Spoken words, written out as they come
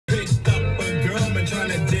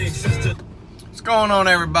What's going on,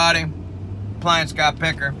 everybody? Appliance guy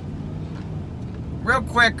picker. Real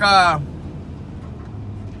quick,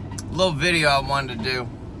 little video I wanted to do.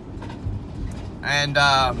 And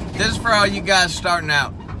this is for all you guys starting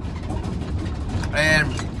out.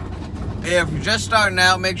 And if you're just starting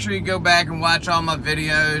out, make sure you go back and watch all my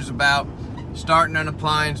videos about starting an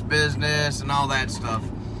appliance business and all that stuff.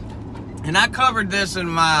 And I covered this in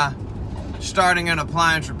my starting an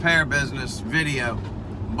appliance repair business video,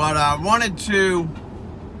 but I wanted to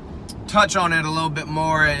touch on it a little bit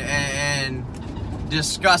more and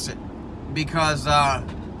discuss it, because I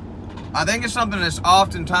think it's something that's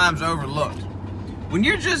oftentimes overlooked. When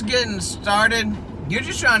you're just getting started, you're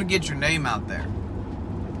just trying to get your name out there.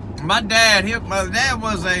 My dad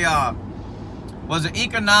was an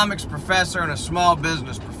economics professor and a small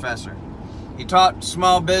business professor. He taught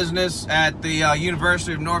small business at the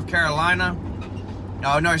University of North Carolina.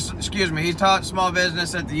 Oh, no, excuse me. He taught small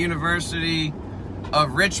business at the University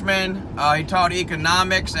of Richmond. He taught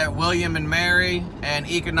economics at William and Mary and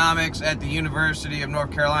economics at the University of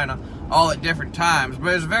North Carolina, all at different times. But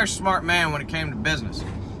he was a very smart man when it came to business.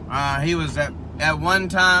 He was at one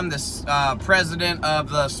time the president of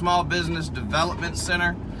the Small Business Development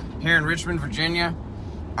Center here in Richmond, Virginia.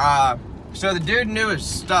 So the dude knew his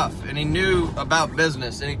stuff, and he knew about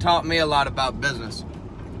business, and he taught me a lot about business.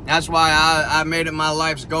 That's why I made it my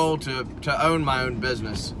life's goal to own my own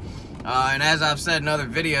business. And as I've said in other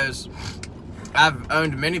videos, I've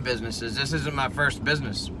owned many businesses. This isn't my first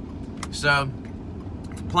business. So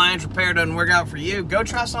if appliance repair doesn't work out for you, go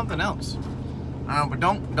try something else. But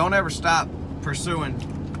don't ever stop pursuing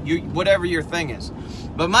whatever your thing is.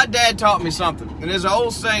 But my dad taught me something, and there's an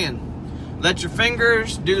old saying: let your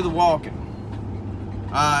fingers do the walking.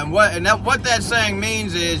 And what that saying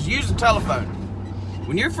means is, use the telephone.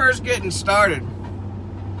 When you're first getting started,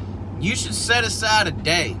 you should set aside a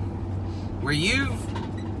day where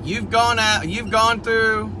you've gone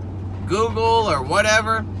through Google or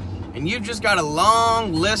whatever, and you've just got a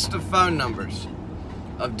long list of phone numbers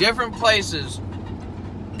of different places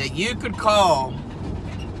that you could call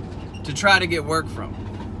to try to get work from.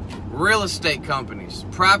 Real estate companies,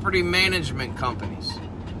 property management companies,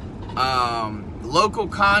 local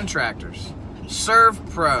contractors,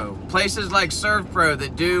 ServPro, places like ServPro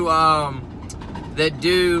that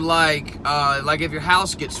do like if your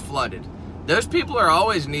house gets flooded. Those people are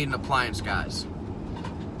always needing appliance guys.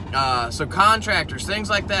 So contractors, things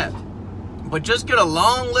like that. But just get a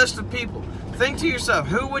long list of people. Think to yourself,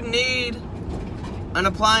 who would need an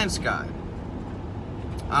appliance guy?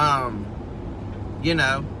 You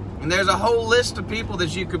know, and there's a whole list of people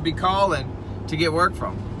that you could be calling to get work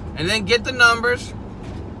from. And then get the numbers,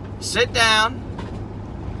 sit down,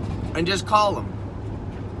 and just call them.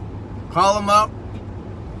 Call them up,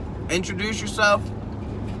 introduce yourself,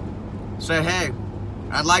 say, hey,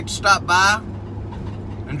 I'd like to stop by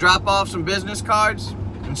and drop off some business cards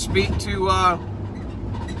and speak to,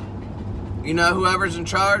 you know, whoever's in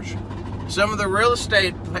charge. Some of the real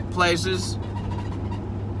estate places,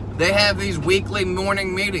 they have these weekly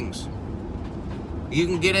morning meetings. You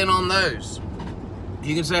can get in on those.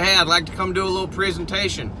 You can say, hey, I'd like to come do a little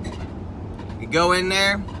presentation. You go in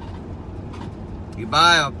there, you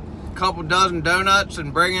buy a couple dozen donuts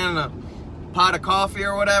and bring in a pot of coffee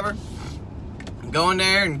or whatever. Go in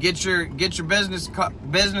there and get your business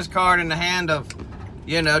card in the hand of,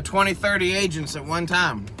 you know, 20, 30 agents at one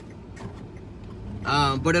time.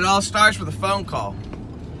 But it all starts with a phone call.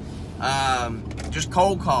 Just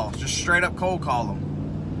cold calls, just straight up cold call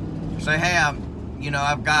them. Say, hey,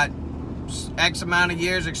 I've got X amount of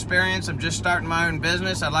years experience. I'm just starting my own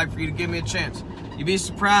business. I'd like for you to give me a chance. You'd be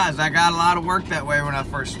surprised. I got a lot of work that way when I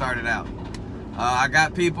first started out. I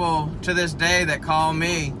got people to this day that call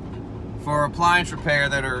me for appliance repair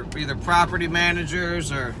that are either property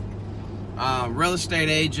managers or real estate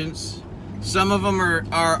agents. Some of them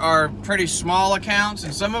are pretty small accounts,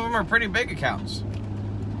 and some of them are pretty big accounts.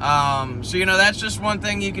 So, you know, that's just one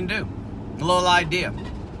thing you can do. A little idea.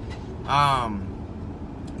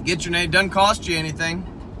 Get your name. Doesn't cost you anything.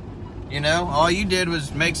 You know, all you did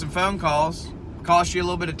was make some phone calls. Cost you a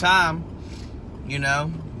little bit of time. You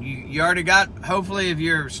know, you already got, hopefully if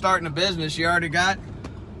you're starting a business, you already got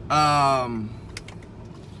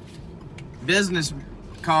business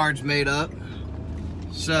cards made up.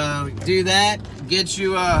 So do that. Get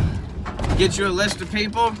you a list of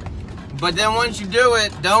people. But then once you do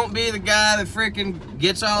it, don't be the guy that freaking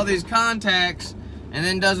gets all these contacts and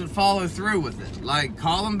then doesn't follow through with it. Like,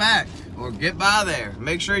 call them back or get by there.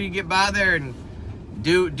 Make sure you get by there and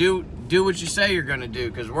do what you say you're gonna do.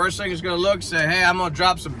 Because the worst thing is gonna look, say, hey, I'm gonna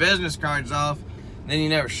drop some business cards off, and then you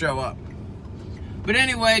never show up. But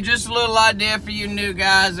anyway, just a little idea for you new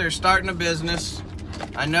guys that are starting a business.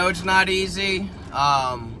 I know it's not easy.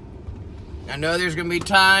 I know there's going to be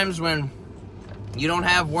times when you don't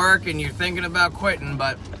have work and you're thinking about quitting,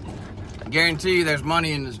 but I guarantee you there's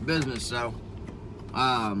money in this business. So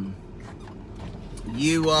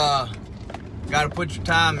you got to put your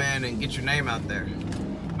time in and get your name out there.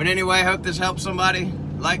 But anyway, I hope this helps somebody.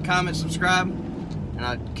 Like, comment, subscribe, and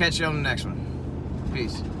I'll catch you on the next one.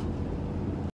 Peace.